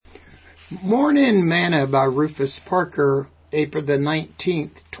Morning Manna by Rufus Parker, April the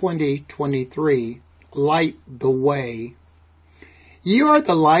 19th, 2023. Light the way. You are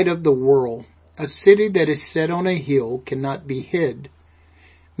the light of the world. A city that is set on a hill cannot be hid.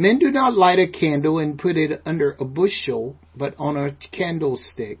 Men do not light a candle and put it under a bushel, but on a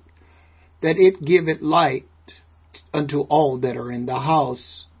candlestick, that it give it light unto all that are in the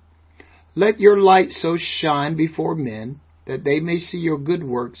house. Let your light so shine before men, that they may see your good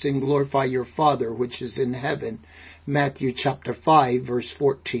works and glorify your Father which is in heaven. Matthew chapter 5, verse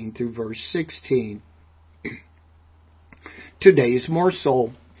 14 through verse 16. Today's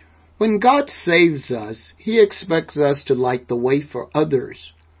morsel. When God saves us, He expects us to light the way for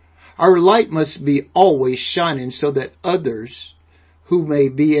others. Our light must be always shining so that others who may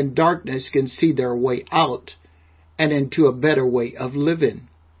be in darkness can see their way out and into a better way of living.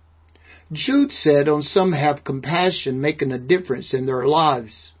 Jude said, on some have compassion, making a difference in their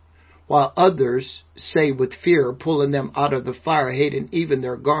lives, while others say with fear, pulling them out of the fire, hating even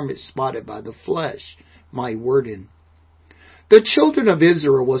their garments spotted by the flesh. My wording. The children of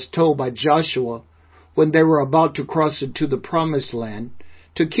Israel was told by Joshua, when they were about to cross into the promised land,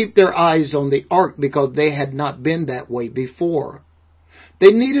 to keep their eyes on the ark because they had not been that way before.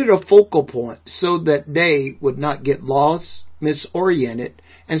 They needed a focal point so that they would not get lost, misoriented,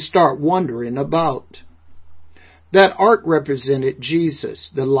 and start wandering about. That ark represented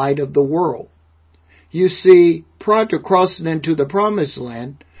Jesus, the light of the world. You see, prior to crossing into the promised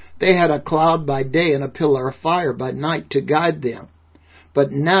land, they had a cloud by day and a pillar of fire by night to guide them.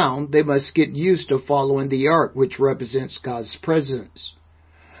 But now they must get used to following the ark, which represents God's presence.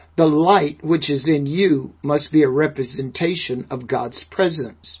 The light which is in you must be a representation of God's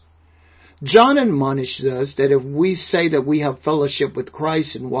presence. John admonishes us that if we say that we have fellowship with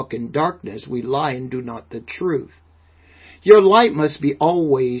Christ and walk in darkness, we lie and do not the truth. Your light must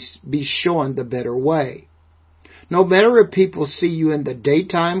always be showing the better way. No matter if people see you in the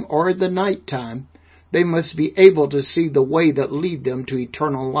daytime or the nighttime, they must be able to see the way that lead them to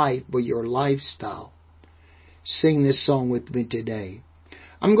eternal life by your lifestyle. Sing this song with me today.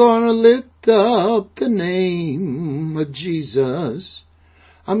 I'm going to lift up the name of Jesus.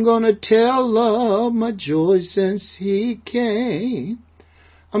 I'm going to tell of my joy since He came.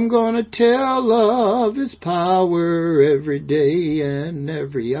 I'm going to tell of His power every day and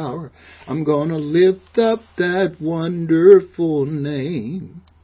every hour. I'm going to lift up that wonderful name.